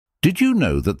Did you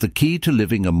know that the key to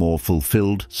living a more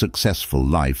fulfilled, successful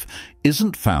life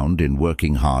isn't found in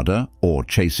working harder or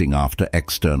chasing after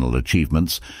external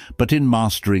achievements, but in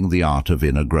mastering the art of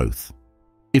inner growth?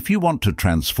 If you want to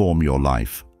transform your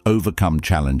life, overcome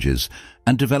challenges,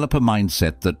 and develop a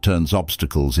mindset that turns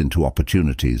obstacles into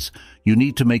opportunities, you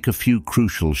need to make a few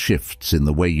crucial shifts in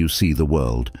the way you see the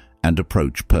world and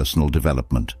approach personal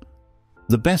development.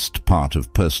 The best part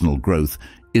of personal growth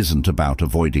isn't about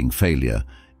avoiding failure.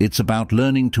 It's about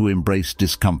learning to embrace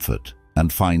discomfort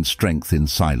and find strength in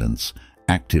silence,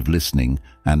 active listening,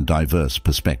 and diverse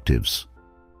perspectives.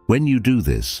 When you do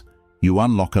this, you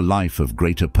unlock a life of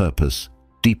greater purpose,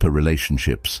 deeper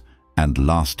relationships, and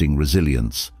lasting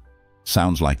resilience.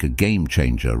 Sounds like a game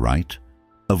changer, right?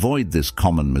 Avoid this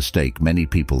common mistake. Many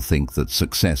people think that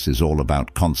success is all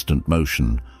about constant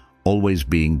motion, always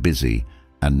being busy,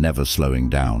 and never slowing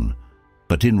down.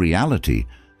 But in reality,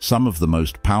 some of the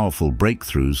most powerful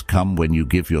breakthroughs come when you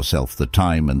give yourself the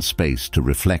time and space to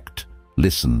reflect,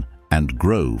 listen, and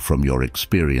grow from your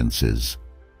experiences.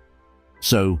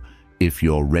 So, if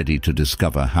you're ready to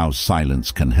discover how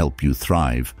silence can help you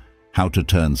thrive, how to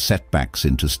turn setbacks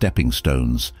into stepping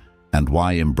stones, and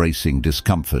why embracing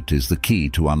discomfort is the key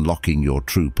to unlocking your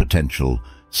true potential,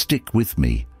 stick with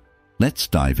me. Let's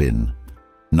dive in.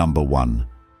 Number 1.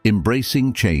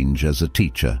 Embracing change as a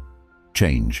teacher.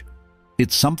 Change.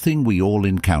 It's something we all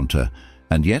encounter,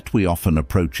 and yet we often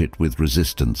approach it with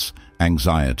resistance,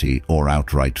 anxiety, or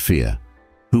outright fear.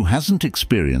 Who hasn't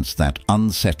experienced that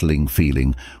unsettling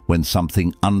feeling when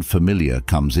something unfamiliar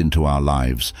comes into our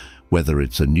lives, whether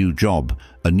it's a new job,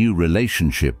 a new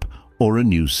relationship, or a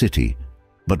new city?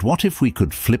 But what if we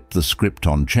could flip the script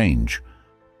on change?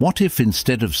 What if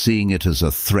instead of seeing it as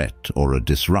a threat or a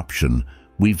disruption,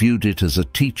 we viewed it as a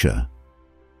teacher?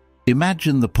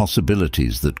 Imagine the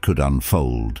possibilities that could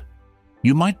unfold.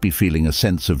 You might be feeling a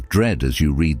sense of dread as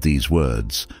you read these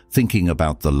words, thinking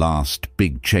about the last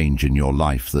big change in your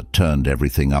life that turned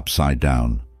everything upside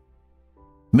down.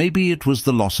 Maybe it was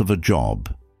the loss of a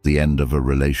job, the end of a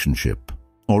relationship,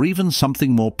 or even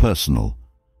something more personal,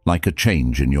 like a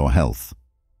change in your health.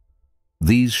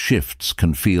 These shifts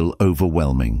can feel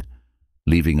overwhelming,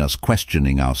 leaving us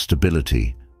questioning our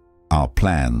stability, our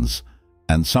plans,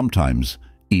 and sometimes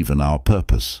even our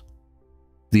purpose.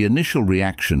 The initial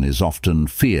reaction is often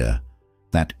fear,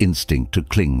 that instinct to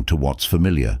cling to what's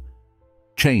familiar.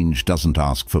 Change doesn't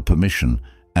ask for permission,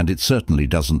 and it certainly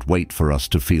doesn't wait for us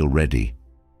to feel ready.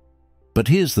 But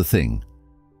here's the thing.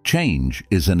 Change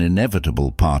is an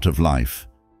inevitable part of life,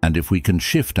 and if we can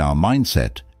shift our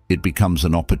mindset, it becomes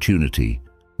an opportunity,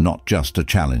 not just a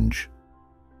challenge.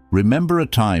 Remember a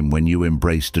time when you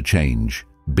embraced a change,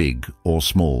 big or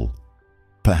small.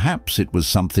 Perhaps it was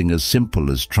something as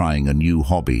simple as trying a new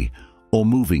hobby or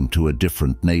moving to a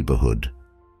different neighborhood.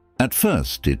 At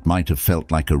first, it might have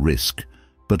felt like a risk,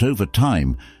 but over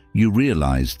time, you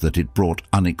realized that it brought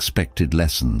unexpected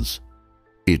lessons.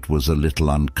 It was a little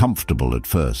uncomfortable at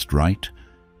first, right?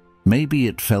 Maybe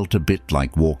it felt a bit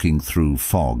like walking through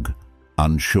fog,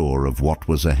 unsure of what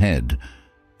was ahead,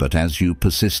 but as you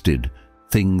persisted,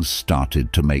 things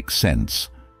started to make sense.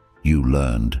 You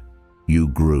learned. You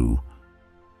grew.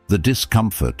 The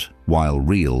discomfort, while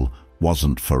real,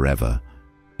 wasn't forever.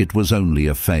 It was only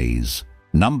a phase.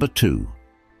 Number 2.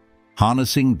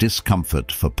 Harnessing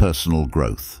discomfort for personal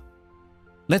growth.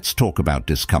 Let's talk about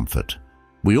discomfort.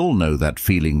 We all know that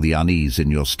feeling, the unease in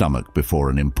your stomach before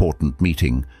an important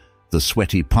meeting, the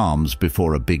sweaty palms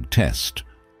before a big test,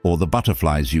 or the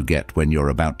butterflies you get when you're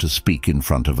about to speak in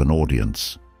front of an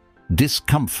audience.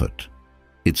 Discomfort.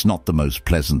 It's not the most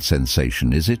pleasant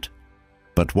sensation, is it?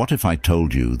 But what if I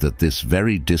told you that this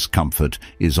very discomfort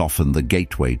is often the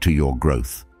gateway to your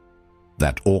growth?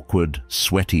 That awkward,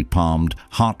 sweaty-palmed,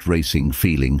 heart-racing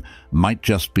feeling might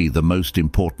just be the most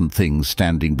important thing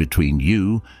standing between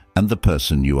you and the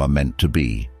person you are meant to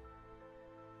be.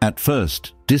 At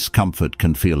first, discomfort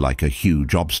can feel like a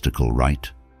huge obstacle,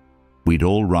 right? We'd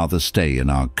all rather stay in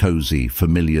our cozy,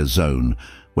 familiar zone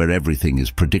where everything is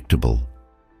predictable.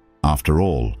 After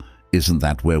all, isn't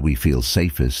that where we feel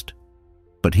safest?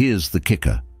 But here's the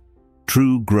kicker.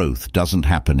 True growth doesn't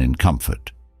happen in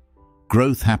comfort.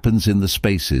 Growth happens in the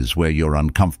spaces where you're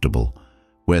uncomfortable,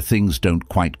 where things don't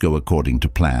quite go according to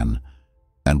plan,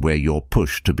 and where you're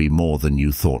pushed to be more than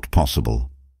you thought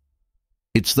possible.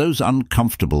 It's those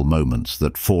uncomfortable moments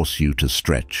that force you to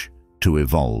stretch, to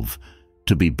evolve,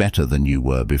 to be better than you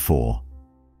were before.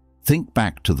 Think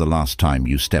back to the last time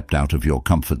you stepped out of your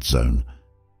comfort zone.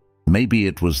 Maybe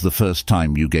it was the first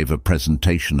time you gave a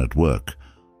presentation at work,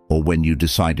 or when you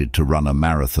decided to run a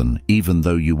marathon even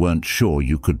though you weren't sure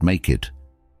you could make it.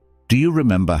 Do you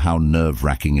remember how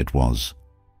nerve-wracking it was?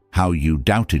 How you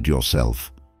doubted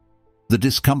yourself? The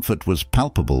discomfort was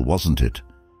palpable, wasn't it?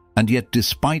 And yet,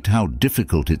 despite how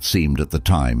difficult it seemed at the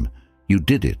time, you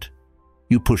did it.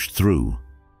 You pushed through.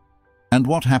 And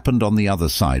what happened on the other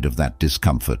side of that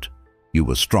discomfort? You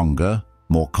were stronger,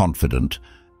 more confident,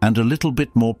 and a little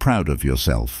bit more proud of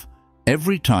yourself.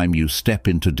 Every time you step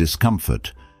into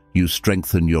discomfort, you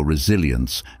strengthen your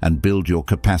resilience and build your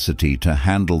capacity to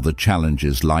handle the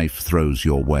challenges life throws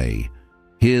your way.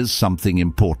 Here's something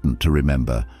important to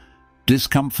remember.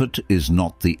 Discomfort is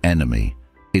not the enemy.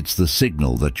 It's the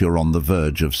signal that you're on the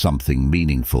verge of something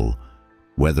meaningful.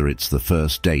 Whether it's the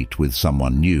first date with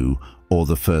someone new or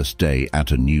the first day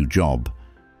at a new job,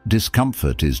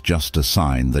 discomfort is just a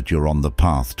sign that you're on the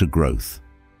path to growth.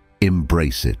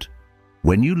 Embrace it.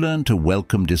 When you learn to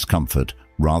welcome discomfort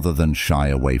rather than shy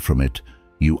away from it,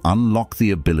 you unlock the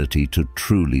ability to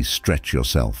truly stretch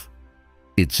yourself.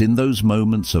 It's in those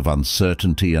moments of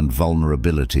uncertainty and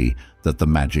vulnerability that the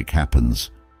magic happens.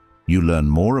 You learn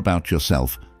more about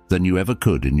yourself than you ever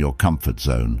could in your comfort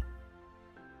zone.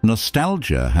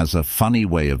 Nostalgia has a funny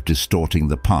way of distorting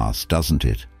the past, doesn't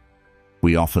it?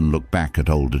 We often look back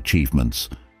at old achievements,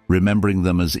 remembering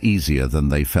them as easier than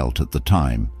they felt at the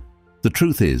time. The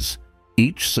truth is,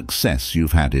 each success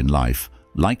you've had in life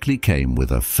likely came with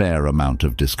a fair amount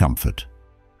of discomfort.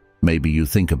 Maybe you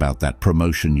think about that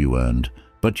promotion you earned,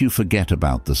 but you forget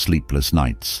about the sleepless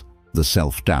nights, the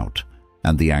self-doubt,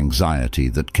 and the anxiety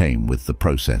that came with the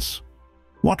process.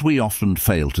 What we often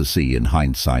fail to see in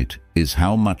hindsight is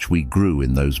how much we grew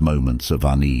in those moments of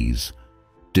unease.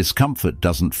 Discomfort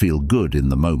doesn't feel good in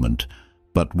the moment,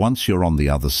 but once you're on the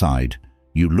other side,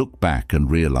 you look back and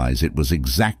realize it was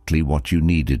exactly what you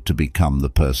needed to become the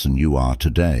person you are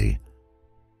today.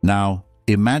 Now,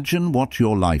 imagine what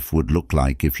your life would look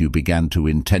like if you began to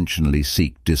intentionally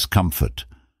seek discomfort,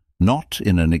 not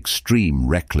in an extreme,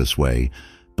 reckless way,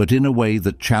 but in a way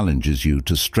that challenges you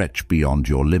to stretch beyond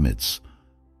your limits.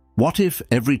 What if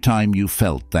every time you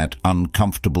felt that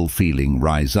uncomfortable feeling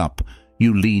rise up,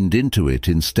 you leaned into it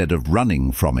instead of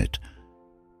running from it?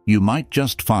 You might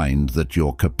just find that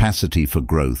your capacity for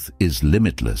growth is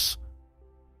limitless.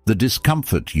 The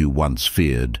discomfort you once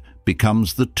feared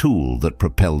becomes the tool that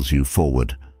propels you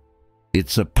forward.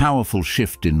 It's a powerful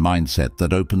shift in mindset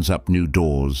that opens up new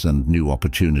doors and new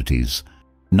opportunities.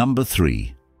 Number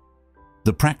 3.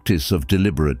 The practice of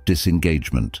deliberate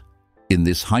disengagement. In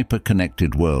this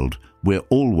hyper-connected world, we're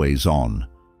always on,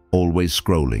 always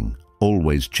scrolling,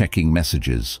 always checking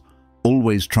messages,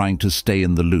 always trying to stay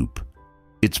in the loop.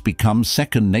 It's become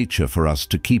second nature for us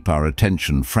to keep our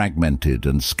attention fragmented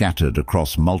and scattered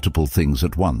across multiple things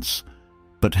at once.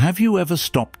 But have you ever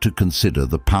stopped to consider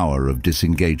the power of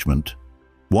disengagement?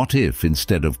 What if,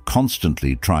 instead of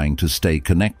constantly trying to stay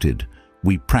connected,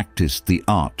 we practiced the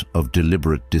art of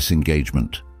deliberate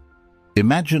disengagement?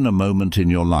 Imagine a moment in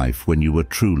your life when you were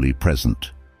truly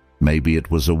present. Maybe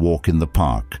it was a walk in the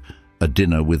park, a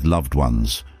dinner with loved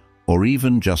ones, or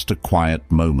even just a quiet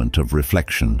moment of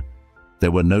reflection. There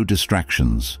were no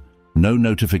distractions, no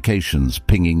notifications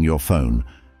pinging your phone,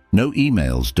 no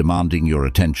emails demanding your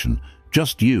attention,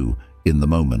 just you in the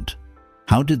moment.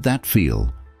 How did that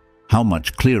feel? How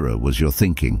much clearer was your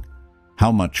thinking?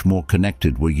 How much more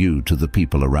connected were you to the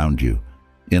people around you?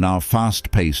 In our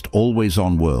fast-paced,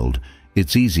 always-on world,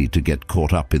 it's easy to get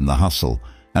caught up in the hustle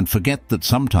and forget that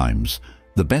sometimes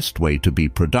the best way to be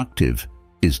productive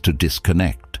is to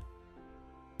disconnect.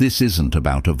 This isn't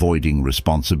about avoiding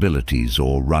responsibilities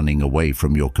or running away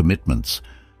from your commitments.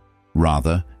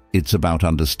 Rather, it's about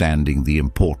understanding the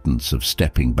importance of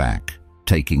stepping back,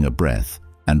 taking a breath,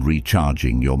 and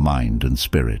recharging your mind and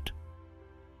spirit.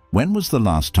 When was the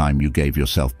last time you gave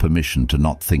yourself permission to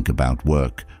not think about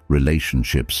work,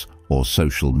 relationships, or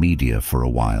social media for a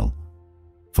while?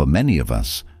 For many of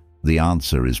us, the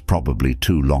answer is probably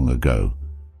too long ago.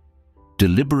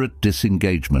 Deliberate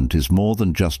disengagement is more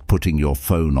than just putting your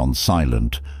phone on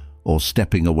silent or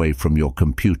stepping away from your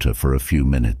computer for a few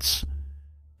minutes.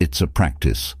 It's a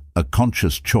practice, a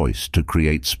conscious choice to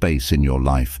create space in your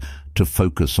life to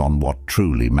focus on what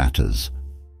truly matters.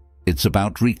 It's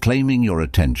about reclaiming your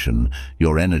attention,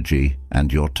 your energy,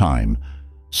 and your time,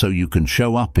 so you can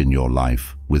show up in your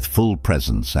life with full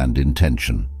presence and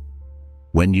intention.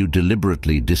 When you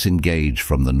deliberately disengage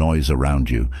from the noise around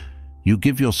you, you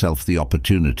give yourself the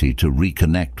opportunity to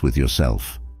reconnect with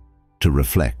yourself, to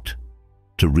reflect,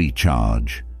 to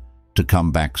recharge, to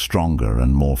come back stronger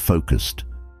and more focused.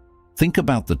 Think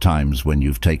about the times when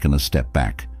you've taken a step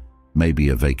back, maybe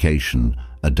a vacation,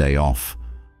 a day off,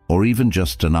 or even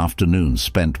just an afternoon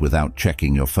spent without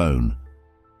checking your phone.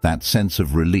 That sense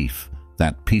of relief,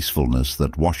 that peacefulness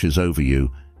that washes over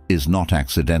you, is not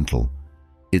accidental.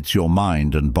 It's your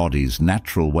mind and body's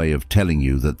natural way of telling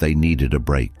you that they needed a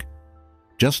break.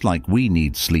 Just like we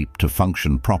need sleep to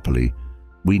function properly,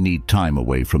 we need time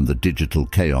away from the digital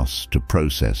chaos to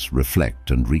process, reflect,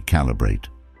 and recalibrate.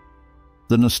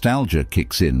 The nostalgia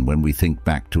kicks in when we think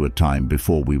back to a time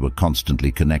before we were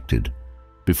constantly connected,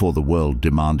 before the world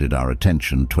demanded our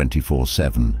attention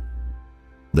 24/7.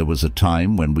 There was a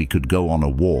time when we could go on a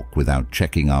walk without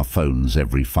checking our phones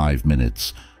every 5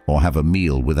 minutes, or have a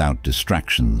meal without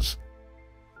distractions.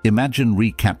 Imagine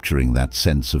recapturing that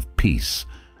sense of peace,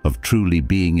 of truly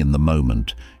being in the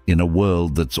moment, in a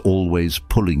world that's always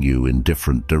pulling you in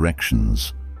different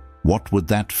directions. What would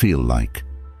that feel like?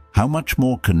 How much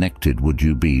more connected would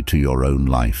you be to your own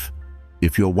life?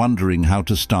 If you're wondering how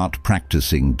to start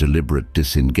practicing deliberate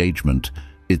disengagement,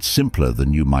 it's simpler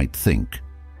than you might think.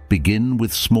 Begin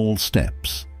with small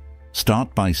steps.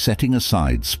 Start by setting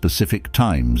aside specific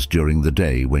times during the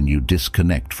day when you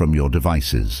disconnect from your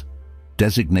devices.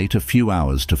 Designate a few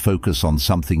hours to focus on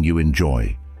something you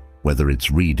enjoy, whether it's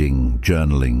reading,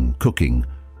 journaling, cooking,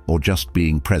 or just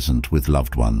being present with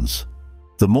loved ones.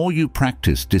 The more you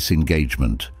practice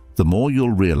disengagement, the more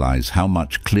you'll realize how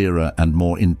much clearer and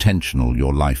more intentional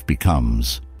your life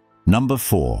becomes. Number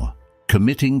 4,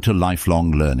 committing to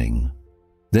lifelong learning.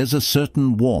 There's a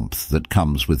certain warmth that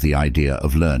comes with the idea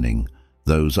of learning,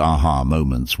 those aha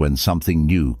moments when something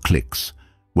new clicks,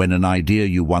 when an idea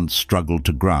you once struggled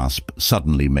to grasp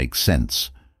suddenly makes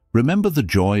sense. Remember the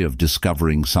joy of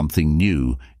discovering something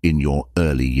new in your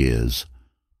early years.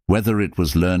 Whether it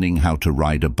was learning how to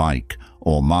ride a bike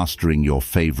or mastering your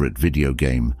favorite video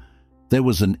game, there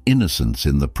was an innocence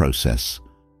in the process,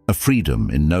 a freedom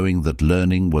in knowing that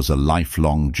learning was a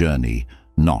lifelong journey,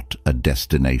 not a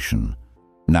destination.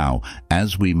 Now,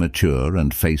 as we mature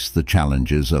and face the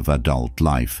challenges of adult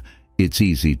life, it's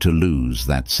easy to lose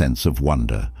that sense of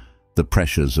wonder. The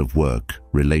pressures of work,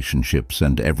 relationships,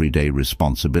 and everyday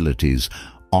responsibilities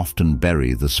often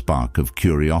bury the spark of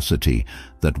curiosity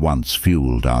that once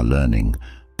fueled our learning.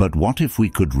 But what if we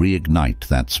could reignite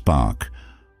that spark?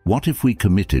 What if we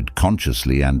committed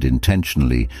consciously and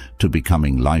intentionally to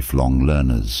becoming lifelong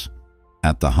learners?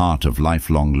 At the heart of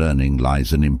lifelong learning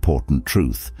lies an important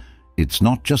truth. It's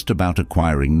not just about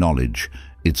acquiring knowledge,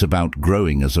 it's about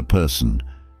growing as a person.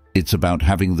 It's about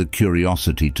having the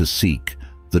curiosity to seek,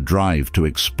 the drive to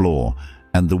explore,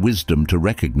 and the wisdom to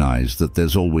recognize that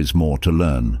there's always more to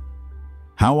learn.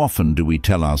 How often do we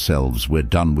tell ourselves we're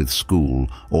done with school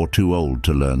or too old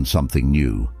to learn something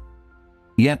new?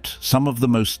 Yet, some of the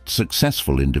most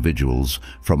successful individuals,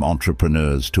 from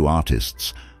entrepreneurs to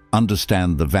artists,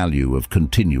 understand the value of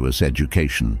continuous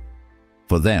education.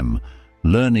 For them,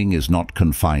 learning is not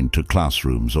confined to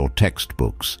classrooms or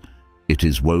textbooks. It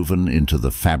is woven into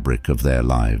the fabric of their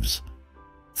lives.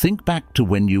 Think back to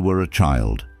when you were a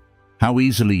child. How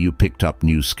easily you picked up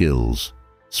new skills,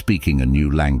 speaking a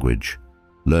new language,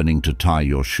 learning to tie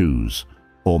your shoes,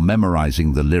 or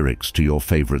memorizing the lyrics to your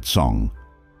favorite song.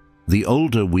 The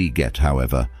older we get,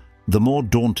 however, the more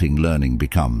daunting learning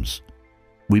becomes.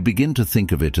 We begin to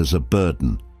think of it as a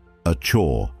burden, a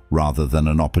chore, rather than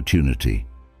an opportunity.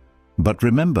 But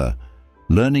remember,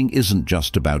 learning isn't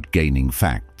just about gaining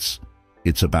facts.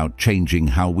 It's about changing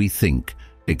how we think,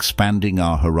 expanding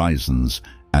our horizons,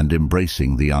 and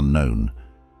embracing the unknown.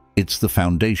 It's the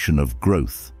foundation of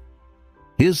growth.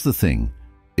 Here's the thing,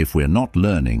 if we're not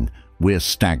learning, we're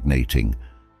stagnating.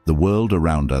 The world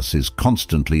around us is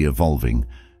constantly evolving,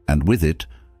 and with it,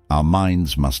 our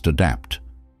minds must adapt.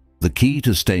 The key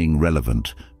to staying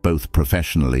relevant, both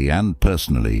professionally and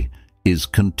personally, is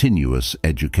continuous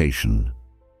education.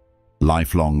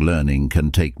 Lifelong learning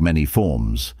can take many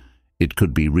forms. It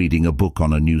could be reading a book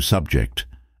on a new subject,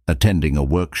 attending a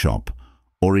workshop,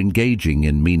 or engaging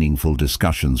in meaningful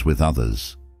discussions with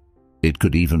others. It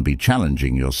could even be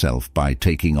challenging yourself by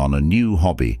taking on a new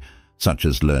hobby, such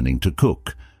as learning to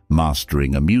cook,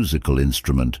 mastering a musical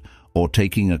instrument, or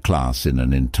taking a class in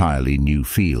an entirely new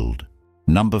field.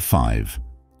 Number 5.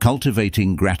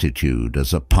 Cultivating gratitude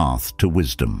as a path to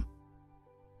wisdom.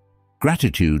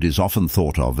 Gratitude is often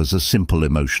thought of as a simple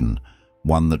emotion,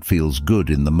 one that feels good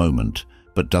in the moment,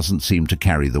 but doesn't seem to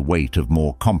carry the weight of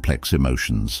more complex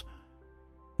emotions.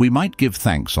 We might give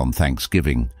thanks on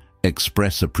Thanksgiving,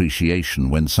 express appreciation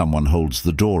when someone holds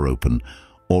the door open,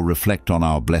 or reflect on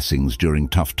our blessings during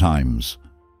tough times.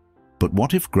 But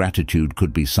what if gratitude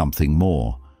could be something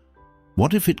more?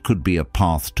 What if it could be a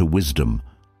path to wisdom,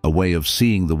 a way of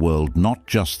seeing the world not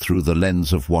just through the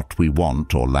lens of what we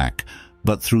want or lack,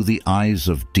 but through the eyes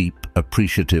of deep,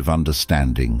 appreciative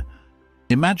understanding?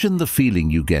 Imagine the feeling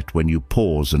you get when you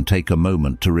pause and take a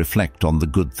moment to reflect on the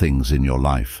good things in your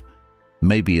life.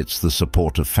 Maybe it's the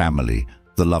support of family,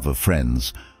 the love of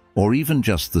friends, or even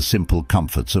just the simple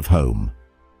comforts of home.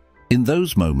 In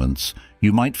those moments,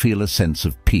 you might feel a sense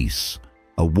of peace,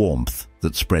 a warmth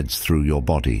that spreads through your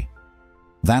body.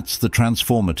 That's the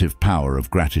transformative power of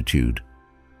gratitude.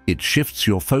 It shifts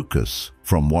your focus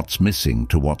from what's missing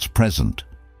to what's present.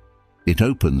 It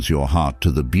opens your heart to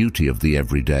the beauty of the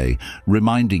everyday,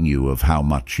 reminding you of how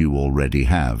much you already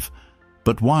have.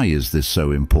 But why is this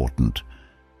so important?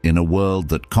 In a world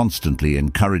that constantly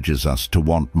encourages us to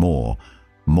want more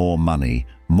money,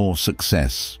 more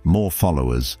success, more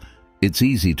followers, it's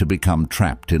easy to become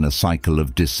trapped in a cycle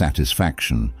of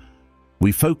dissatisfaction.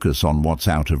 We focus on what's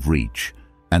out of reach,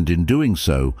 and in doing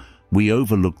so, we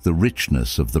overlook the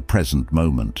richness of the present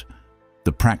moment.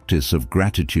 The practice of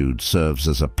gratitude serves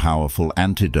as a powerful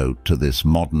antidote to this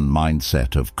modern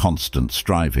mindset of constant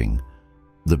striving.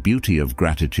 The beauty of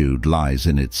gratitude lies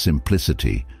in its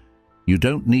simplicity. You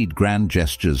don't need grand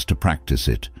gestures to practice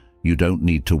it. You don't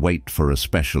need to wait for a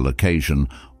special occasion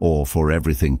or for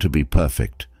everything to be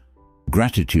perfect.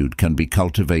 Gratitude can be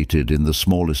cultivated in the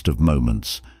smallest of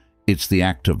moments. It's the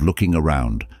act of looking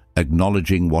around,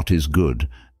 acknowledging what is good,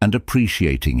 and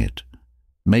appreciating it.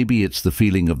 Maybe it's the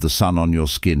feeling of the sun on your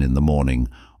skin in the morning,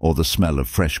 or the smell of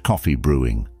fresh coffee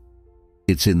brewing.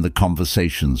 It's in the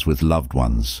conversations with loved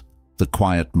ones, the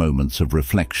quiet moments of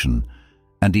reflection,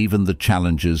 and even the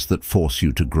challenges that force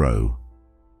you to grow.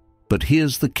 But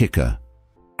here's the kicker.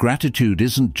 Gratitude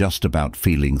isn't just about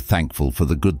feeling thankful for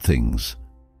the good things.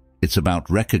 It's about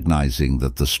recognizing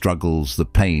that the struggles, the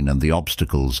pain, and the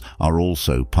obstacles are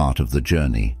also part of the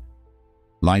journey.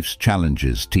 Life's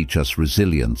challenges teach us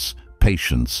resilience,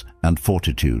 patience, and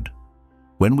fortitude.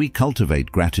 When we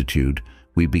cultivate gratitude,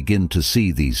 we begin to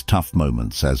see these tough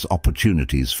moments as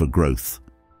opportunities for growth.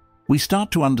 We start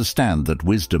to understand that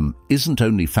wisdom isn't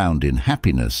only found in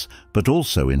happiness, but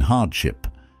also in hardship.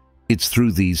 It's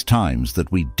through these times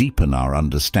that we deepen our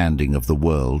understanding of the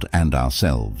world and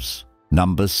ourselves.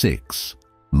 Number 6.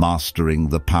 Mastering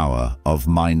the power of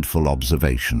mindful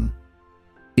observation.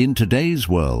 In today's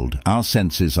world, our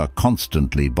senses are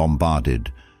constantly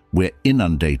bombarded. We're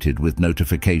inundated with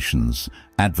notifications,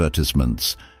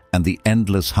 advertisements, and the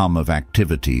endless hum of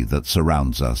activity that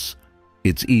surrounds us.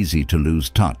 It's easy to lose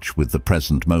touch with the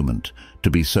present moment, to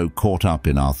be so caught up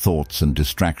in our thoughts and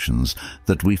distractions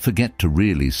that we forget to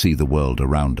really see the world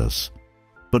around us.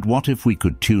 But what if we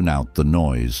could tune out the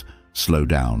noise, slow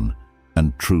down,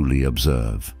 and truly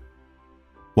observe?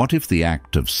 What if the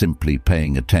act of simply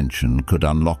paying attention could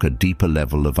unlock a deeper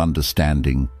level of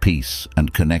understanding, peace,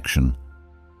 and connection?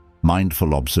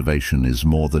 Mindful observation is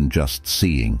more than just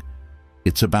seeing.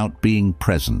 It's about being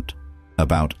present,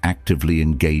 about actively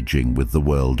engaging with the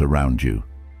world around you.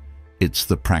 It's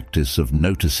the practice of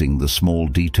noticing the small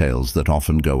details that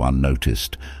often go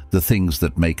unnoticed, the things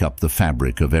that make up the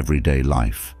fabric of everyday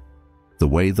life. The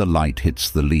way the light hits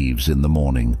the leaves in the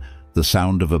morning, the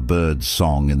sound of a bird's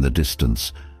song in the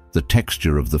distance, the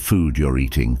texture of the food you're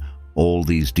eating, all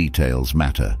these details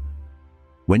matter.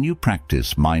 When you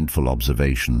practice mindful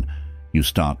observation, you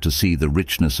start to see the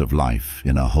richness of life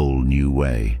in a whole new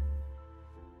way.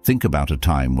 Think about a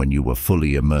time when you were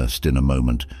fully immersed in a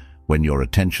moment, when your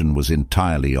attention was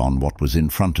entirely on what was in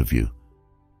front of you.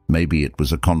 Maybe it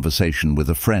was a conversation with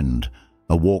a friend,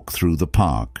 a walk through the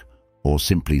park, or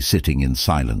simply sitting in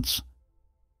silence.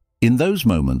 In those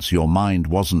moments, your mind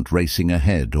wasn't racing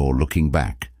ahead or looking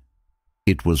back.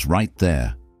 It was right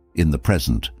there, in the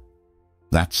present.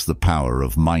 That's the power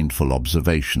of mindful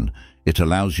observation. It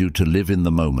allows you to live in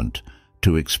the moment,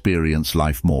 to experience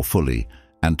life more fully,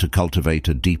 and to cultivate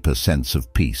a deeper sense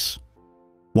of peace.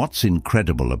 What's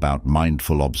incredible about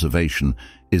mindful observation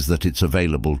is that it's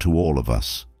available to all of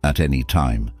us, at any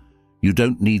time. You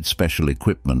don't need special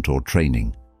equipment or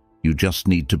training. You just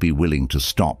need to be willing to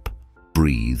stop,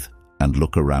 breathe, and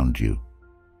look around you.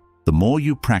 The more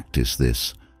you practice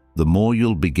this, the more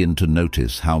you'll begin to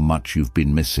notice how much you've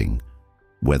been missing.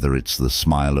 Whether it's the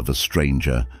smile of a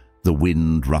stranger, the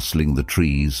wind rustling the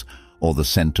trees, or the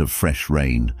scent of fresh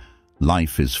rain,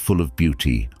 life is full of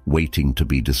beauty waiting to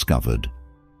be discovered.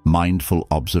 Mindful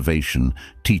observation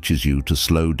teaches you to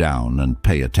slow down and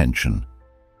pay attention.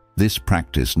 This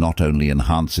practice not only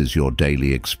enhances your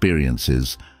daily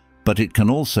experiences, but it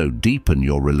can also deepen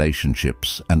your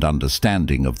relationships and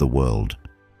understanding of the world.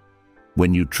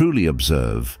 When you truly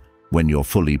observe, when you're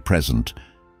fully present,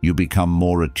 you become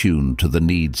more attuned to the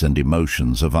needs and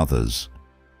emotions of others.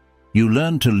 You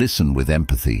learn to listen with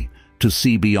empathy, to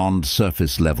see beyond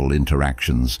surface-level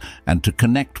interactions, and to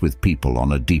connect with people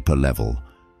on a deeper level.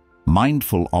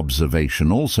 Mindful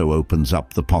observation also opens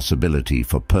up the possibility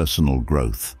for personal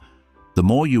growth. The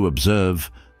more you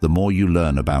observe, the more you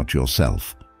learn about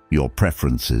yourself, your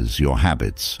preferences, your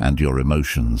habits, and your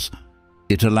emotions.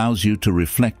 It allows you to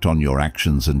reflect on your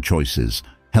actions and choices,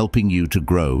 helping you to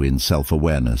grow in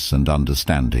self-awareness and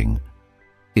understanding.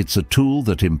 It's a tool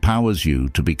that empowers you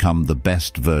to become the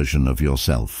best version of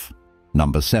yourself.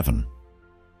 Number 7.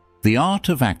 The art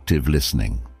of active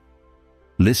listening.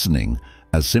 Listening,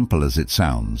 as simple as it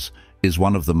sounds, is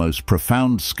one of the most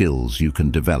profound skills you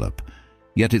can develop,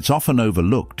 yet it's often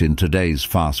overlooked in today's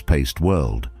fast-paced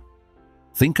world.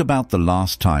 Think about the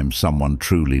last time someone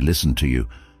truly listened to you,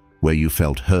 where you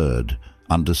felt heard,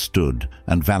 understood,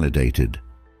 and validated.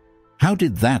 How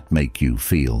did that make you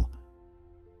feel?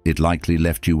 It likely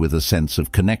left you with a sense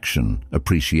of connection,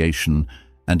 appreciation,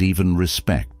 and even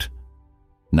respect.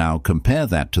 Now compare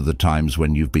that to the times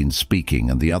when you've been speaking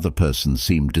and the other person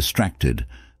seemed distracted,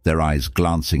 their eyes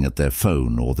glancing at their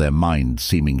phone or their mind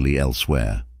seemingly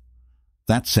elsewhere.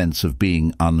 That sense of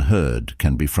being unheard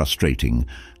can be frustrating,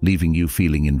 leaving you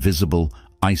feeling invisible,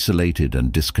 isolated,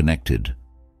 and disconnected.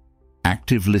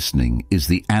 Active listening is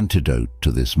the antidote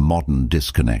to this modern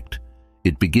disconnect.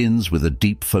 It begins with a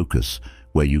deep focus,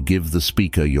 where you give the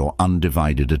speaker your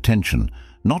undivided attention,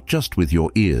 not just with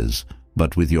your ears,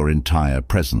 but with your entire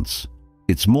presence.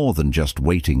 It's more than just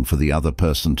waiting for the other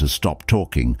person to stop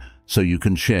talking so you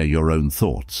can share your own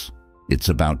thoughts. It's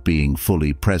about being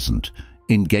fully present,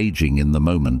 engaging in the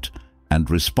moment, and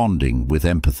responding with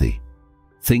empathy.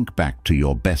 Think back to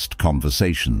your best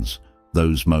conversations,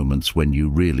 those moments when you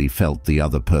really felt the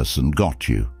other person got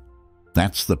you.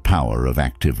 That's the power of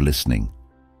active listening.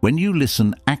 When you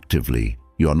listen actively,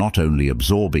 you're not only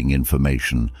absorbing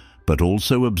information, but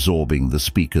also absorbing the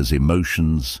speaker's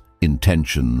emotions,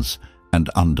 intentions, and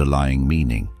underlying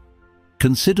meaning.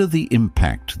 Consider the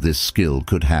impact this skill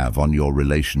could have on your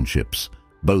relationships,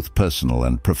 both personal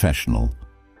and professional.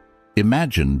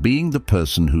 Imagine being the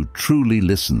person who truly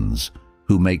listens,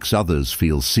 who makes others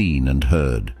feel seen and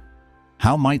heard.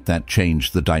 How might that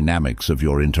change the dynamics of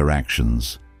your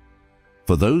interactions?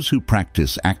 For those who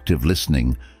practice active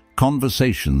listening,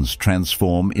 conversations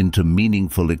transform into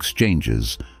meaningful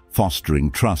exchanges, fostering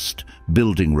trust,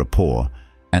 building rapport,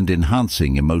 and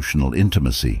enhancing emotional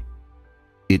intimacy.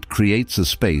 It creates a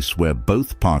space where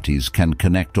both parties can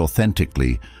connect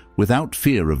authentically without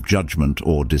fear of judgment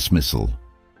or dismissal.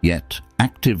 Yet,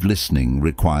 active listening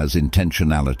requires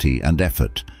intentionality and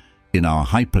effort. In our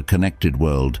hyper-connected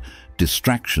world,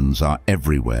 distractions are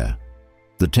everywhere.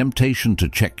 The temptation to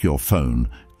check your phone,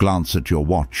 glance at your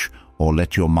watch, or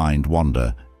let your mind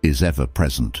wander is ever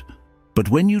present. But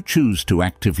when you choose to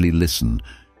actively listen,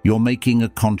 you're making a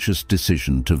conscious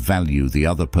decision to value the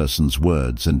other person's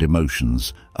words and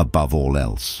emotions above all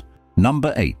else.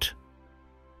 Number 8.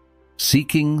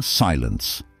 Seeking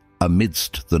silence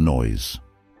amidst the noise.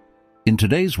 In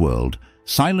today's world,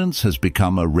 silence has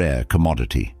become a rare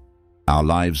commodity. Our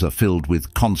lives are filled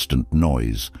with constant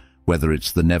noise, whether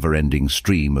it's the never-ending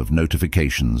stream of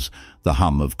notifications, the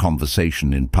hum of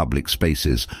conversation in public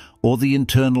spaces, or the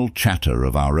internal chatter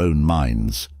of our own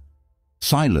minds.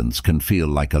 Silence can feel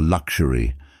like a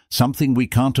luxury, something we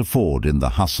can't afford in the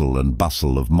hustle and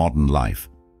bustle of modern life.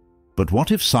 But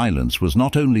what if silence was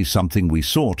not only something we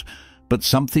sought, but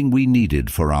something we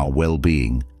needed for our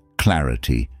well-being,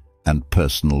 clarity, and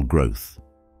personal growth?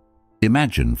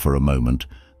 Imagine for a moment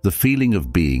the feeling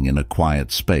of being in a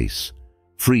quiet space,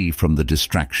 free from the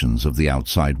distractions of the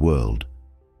outside world.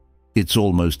 It's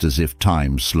almost as if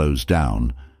time slows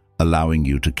down, allowing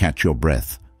you to catch your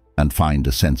breath and find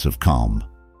a sense of calm.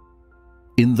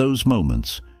 In those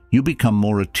moments, you become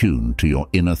more attuned to your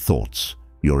inner thoughts,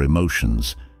 your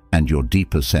emotions, and your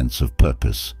deeper sense of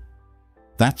purpose.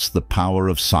 That's the power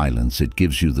of silence. It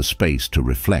gives you the space to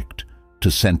reflect, to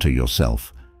center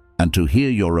yourself, and to hear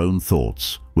your own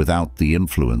thoughts without the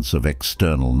influence of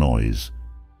external noise.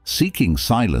 Seeking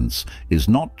silence is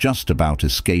not just about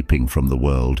escaping from the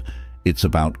world, it's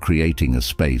about creating a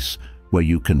space where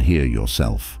you can hear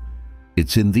yourself.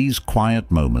 It's in these quiet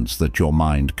moments that your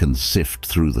mind can sift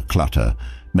through the clutter,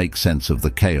 make sense of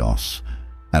the chaos,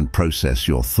 and process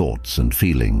your thoughts and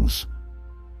feelings.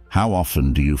 How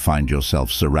often do you find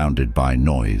yourself surrounded by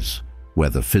noise,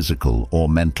 whether physical or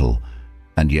mental,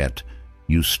 and yet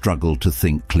you struggle to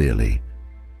think clearly?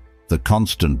 The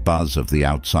constant buzz of the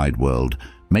outside world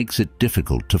makes it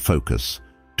difficult to focus,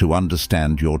 to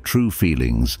understand your true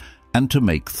feelings, and to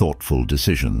make thoughtful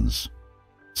decisions.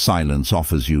 Silence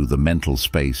offers you the mental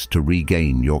space to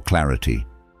regain your clarity.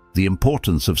 The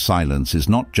importance of silence is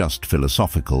not just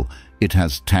philosophical, it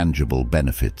has tangible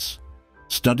benefits.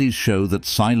 Studies show that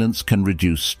silence can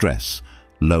reduce stress,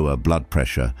 lower blood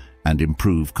pressure, and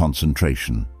improve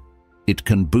concentration. It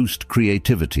can boost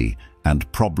creativity and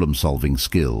problem-solving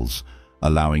skills,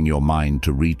 allowing your mind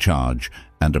to recharge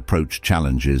and approach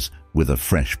challenges with a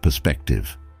fresh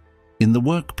perspective. In the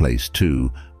workplace,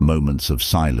 too, moments of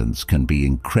silence can be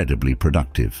incredibly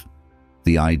productive.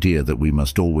 The idea that we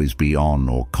must always be on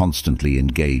or constantly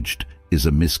engaged is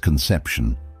a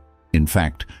misconception. In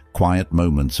fact, quiet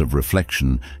moments of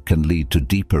reflection can lead to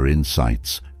deeper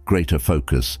insights, greater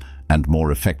focus, and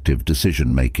more effective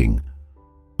decision-making.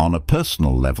 On a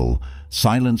personal level,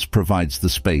 silence provides the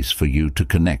space for you to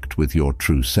connect with your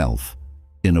true self.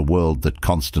 In a world that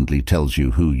constantly tells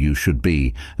you who you should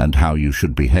be and how you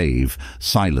should behave,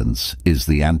 silence is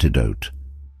the antidote.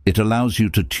 It allows you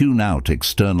to tune out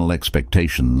external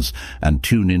expectations and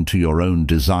tune into your own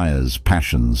desires,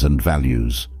 passions, and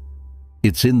values.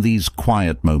 It's in these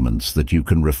quiet moments that you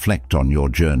can reflect on your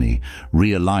journey,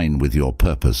 realign with your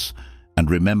purpose, and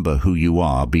remember who you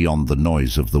are beyond the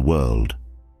noise of the world.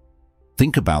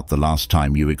 Think about the last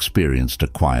time you experienced a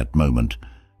quiet moment,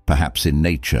 perhaps in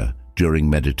nature, during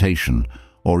meditation,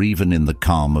 or even in the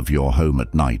calm of your home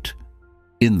at night.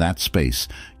 In that space,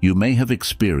 you may have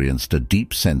experienced a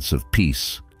deep sense of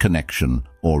peace, connection,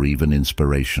 or even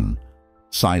inspiration.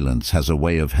 Silence has a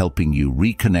way of helping you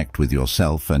reconnect with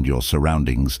yourself and your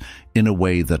surroundings in a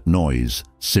way that noise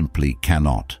simply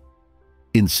cannot.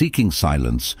 In seeking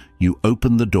silence, you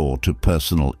open the door to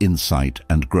personal insight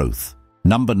and growth.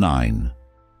 Number 9.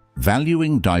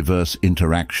 Valuing diverse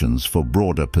interactions for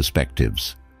broader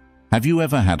perspectives. Have you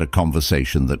ever had a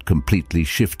conversation that completely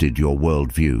shifted your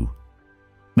worldview?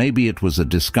 Maybe it was a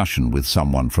discussion with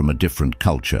someone from a different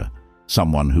culture,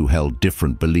 someone who held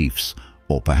different beliefs,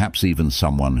 or perhaps even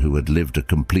someone who had lived a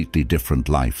completely different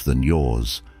life than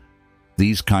yours.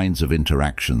 These kinds of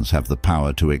interactions have the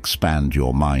power to expand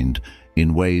your mind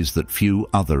in ways that few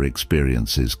other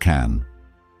experiences can.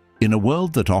 In a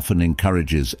world that often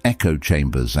encourages echo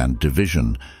chambers and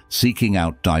division, seeking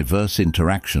out diverse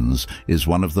interactions is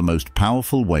one of the most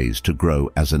powerful ways to grow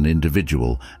as an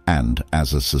individual and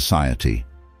as a society.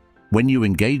 When you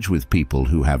engage with people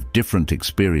who have different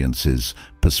experiences,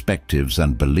 perspectives,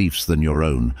 and beliefs than your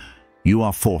own, you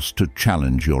are forced to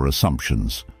challenge your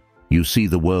assumptions. You see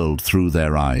the world through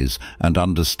their eyes and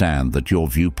understand that your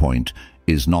viewpoint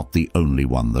is not the only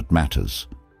one that matters.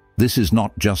 This is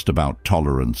not just about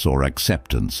tolerance or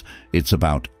acceptance, it's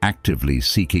about actively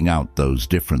seeking out those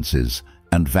differences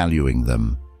and valuing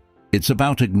them. It's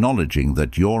about acknowledging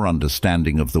that your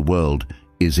understanding of the world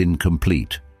is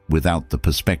incomplete without the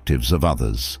perspectives of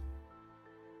others.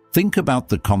 Think about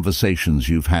the conversations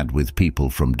you've had with people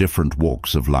from different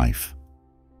walks of life.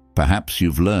 Perhaps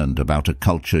you've learned about a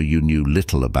culture you knew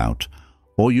little about,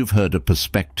 or you've heard a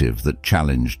perspective that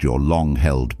challenged your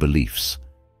long-held beliefs.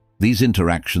 These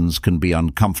interactions can be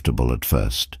uncomfortable at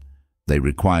first. They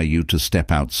require you to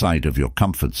step outside of your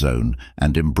comfort zone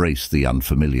and embrace the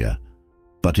unfamiliar.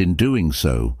 But in doing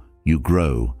so, you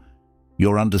grow.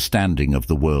 Your understanding of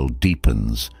the world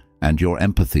deepens, and your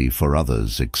empathy for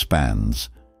others expands.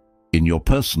 In your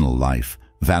personal life,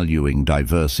 valuing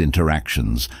diverse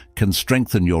interactions can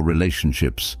strengthen your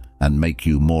relationships and make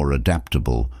you more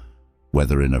adaptable.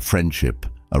 Whether in a friendship,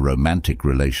 a romantic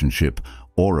relationship,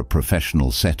 or a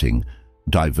professional setting,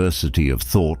 diversity of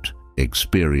thought,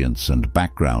 experience, and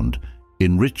background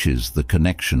enriches the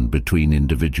connection between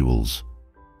individuals.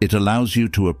 It allows you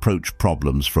to approach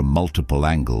problems from multiple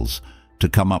angles, to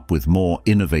come up with more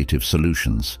innovative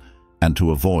solutions, and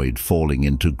to avoid falling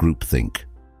into groupthink.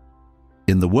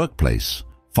 In the workplace,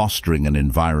 fostering an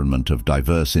environment of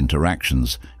diverse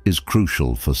interactions is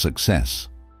crucial for success.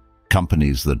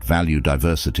 Companies that value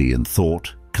diversity in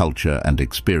thought, culture, and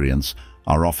experience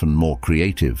are often more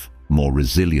creative, more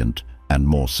resilient, and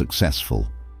more successful.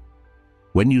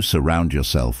 When you surround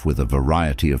yourself with a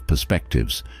variety of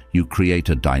perspectives, you create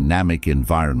a dynamic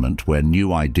environment where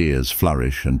new ideas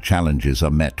flourish and challenges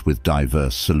are met with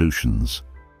diverse solutions.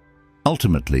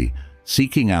 Ultimately,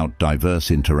 seeking out diverse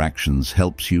interactions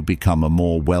helps you become a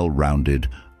more well-rounded,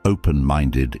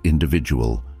 open-minded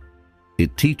individual.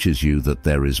 It teaches you that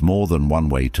there is more than one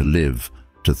way to live,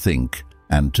 to think,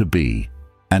 and to be.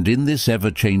 And in this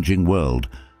ever-changing world,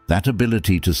 that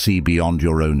ability to see beyond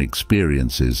your own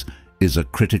experiences is a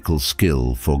critical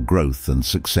skill for growth and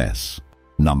success.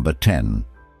 Number 10.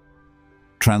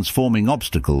 Transforming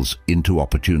obstacles into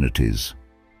opportunities.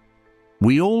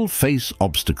 We all face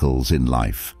obstacles in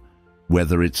life.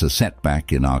 Whether it's a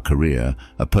setback in our career,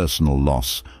 a personal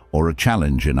loss, or a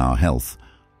challenge in our health,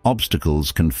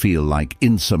 obstacles can feel like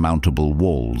insurmountable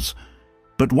walls.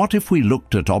 But what if we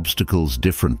looked at obstacles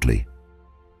differently?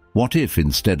 What if,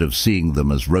 instead of seeing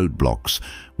them as roadblocks,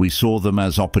 we saw them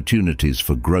as opportunities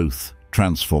for growth,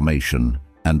 transformation,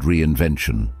 and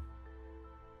reinvention?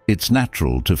 It's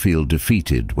natural to feel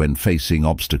defeated when facing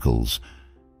obstacles.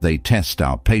 They test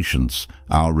our patience,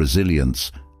 our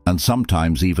resilience, and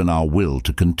sometimes even our will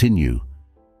to continue.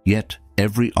 Yet,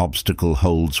 every obstacle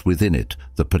holds within it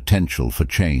the potential for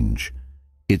change.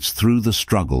 It's through the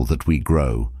struggle that we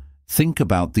grow. Think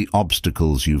about the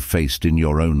obstacles you've faced in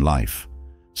your own life.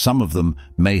 Some of them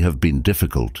may have been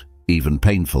difficult, even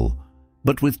painful.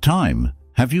 But with time,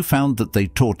 have you found that they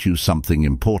taught you something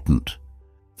important?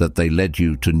 That they led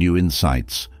you to new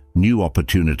insights, new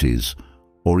opportunities,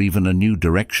 or even a new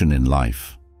direction in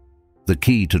life? The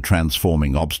key to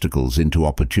transforming obstacles into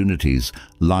opportunities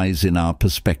lies in our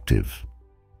perspective.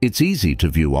 It's easy to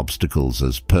view obstacles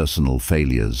as personal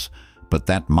failures, but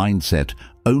that mindset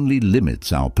only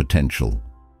limits our potential.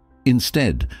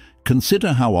 Instead,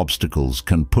 consider how obstacles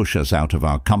can push us out of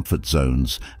our comfort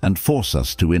zones and force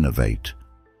us to innovate.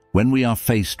 When we are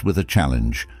faced with a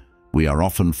challenge, we are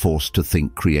often forced to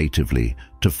think creatively,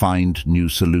 to find new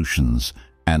solutions,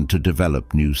 and to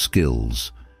develop new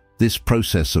skills. This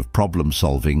process of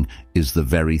problem-solving is the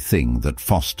very thing that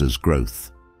fosters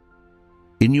growth.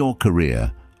 In your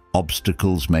career,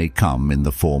 obstacles may come in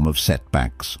the form of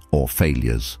setbacks or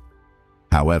failures.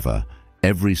 However,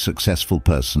 every successful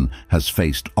person has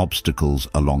faced obstacles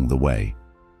along the way.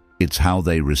 It's how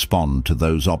they respond to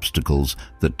those obstacles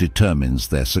that determines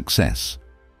their success.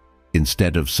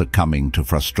 Instead of succumbing to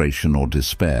frustration or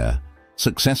despair,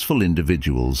 successful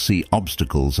individuals see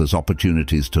obstacles as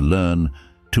opportunities to learn,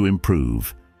 to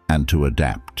improve, and to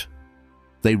adapt.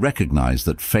 They recognize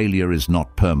that failure is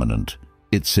not permanent.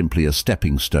 It's simply a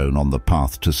stepping stone on the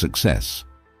path to success.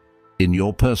 In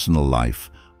your personal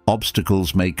life,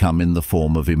 obstacles may come in the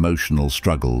form of emotional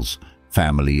struggles,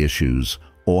 family issues,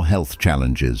 or health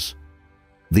challenges.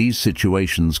 These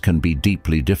situations can be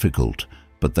deeply difficult,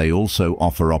 but they also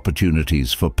offer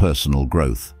opportunities for personal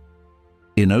growth.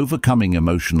 In overcoming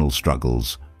emotional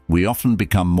struggles, we often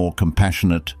become more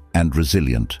compassionate and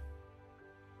resilient.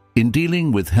 In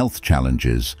dealing with health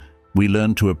challenges, we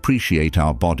learn to appreciate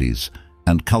our bodies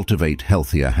and cultivate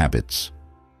healthier habits.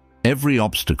 Every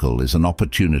obstacle is an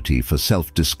opportunity for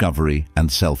self-discovery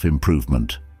and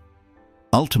self-improvement.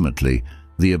 Ultimately,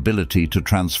 the ability to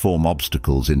transform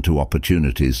obstacles into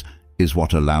opportunities is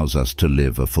what allows us to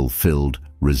live a fulfilled,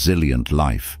 resilient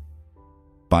life.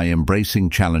 By embracing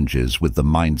challenges with the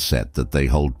mindset that they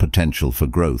hold potential for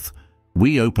growth,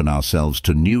 we open ourselves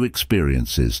to new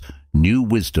experiences, new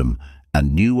wisdom,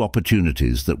 and new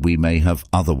opportunities that we may have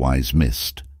otherwise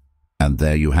missed. And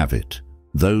there you have it.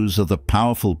 Those are the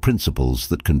powerful principles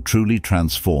that can truly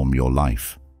transform your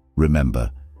life.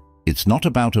 Remember, it's not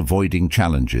about avoiding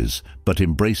challenges, but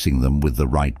embracing them with the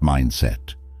right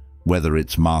mindset. Whether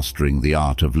it's mastering the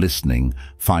art of listening,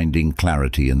 finding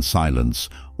clarity in silence,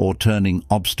 or turning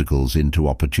obstacles into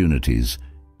opportunities,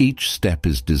 each step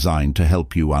is designed to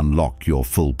help you unlock your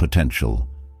full potential.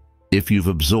 If you've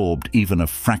absorbed even a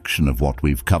fraction of what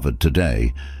we've covered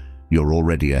today, you're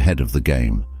already ahead of the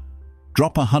game.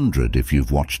 Drop 100 if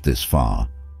you've watched this far.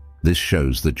 This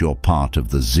shows that you're part of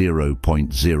the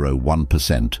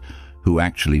 0.01% who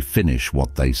actually finish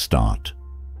what they start.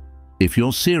 If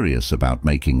you're serious about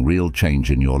making real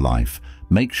change in your life,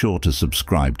 make sure to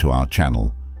subscribe to our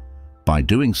channel. By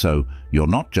doing so, you're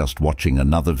not just watching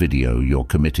another video, you're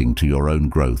committing to your own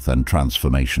growth and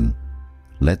transformation.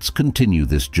 Let's continue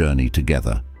this journey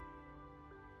together.